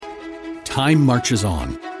Time marches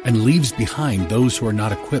on and leaves behind those who are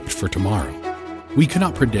not equipped for tomorrow. We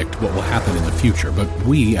cannot predict what will happen in the future, but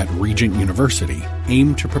we at Regent University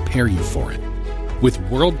aim to prepare you for it. With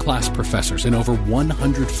world-class professors in over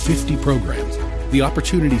 150 programs, the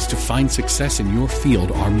opportunities to find success in your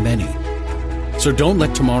field are many. So don't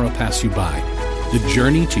let tomorrow pass you by. The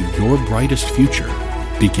journey to your brightest future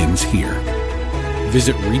begins here.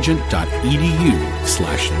 Visit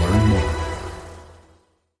regent.edu/learn more.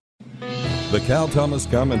 The Cal Thomas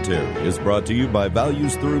Commentary is brought to you by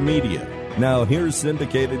Values Through Media. Now here's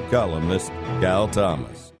syndicated columnist Cal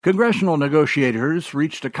Thomas. Congressional negotiators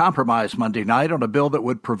reached a compromise Monday night on a bill that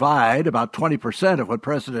would provide about 20% of what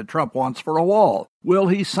President Trump wants for a wall. Will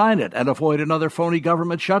he sign it and avoid another phony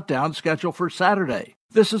government shutdown scheduled for Saturday?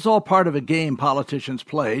 This is all part of a game politicians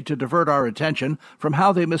play to divert our attention from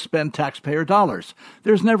how they misspend taxpayer dollars.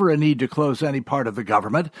 There's never a need to close any part of the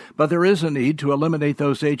government, but there is a need to eliminate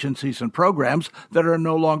those agencies and programs that are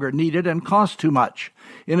no longer needed and cost too much.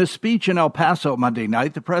 In a speech in El Paso Monday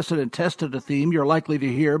night, the president tested a theme you're likely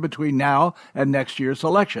to hear between now and next year's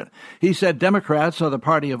election. He said Democrats are the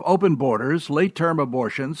party of open borders, late-term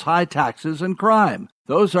abortions, high taxes, and crime.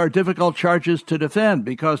 Those are difficult charges to defend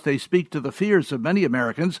because they speak to the fears of many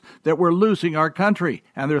Americans that we're losing our country,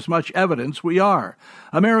 and there's much evidence we are.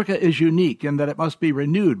 America is unique in that it must be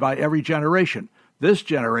renewed by every generation. This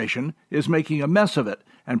generation is making a mess of it,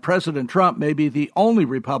 and President Trump may be the only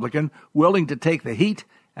Republican willing to take the heat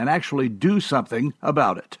and actually do something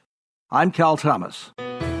about it. I'm Cal Thomas.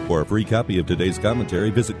 For a free copy of today's commentary,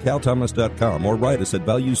 visit calthomas.com or write us at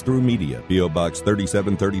Values Through Media, P.O. Box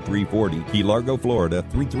 373340, Key Largo, Florida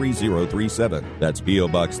 33037. That's P.O.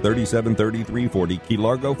 Box 373340, Key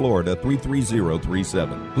Largo, Florida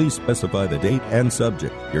 33037. Please specify the date and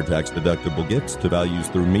subject. Your tax-deductible gifts to Values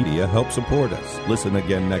Through Media help support us. Listen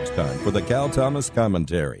again next time for the Cal Thomas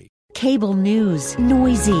Commentary. Cable news,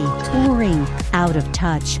 noisy, boring, out of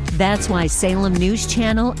touch. That's why Salem News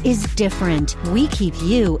Channel is different. We keep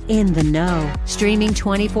you in the know. Streaming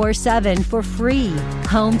 24/7 for free.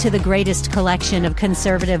 Home to the greatest collection of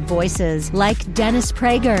conservative voices like Dennis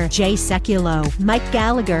Prager, Jay Sekulow, Mike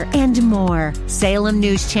Gallagher, and more. Salem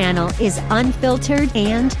News Channel is unfiltered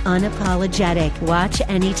and unapologetic. Watch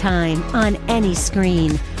anytime, on any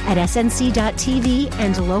screen, at snc.tv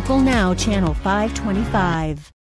and Local Now Channel 525.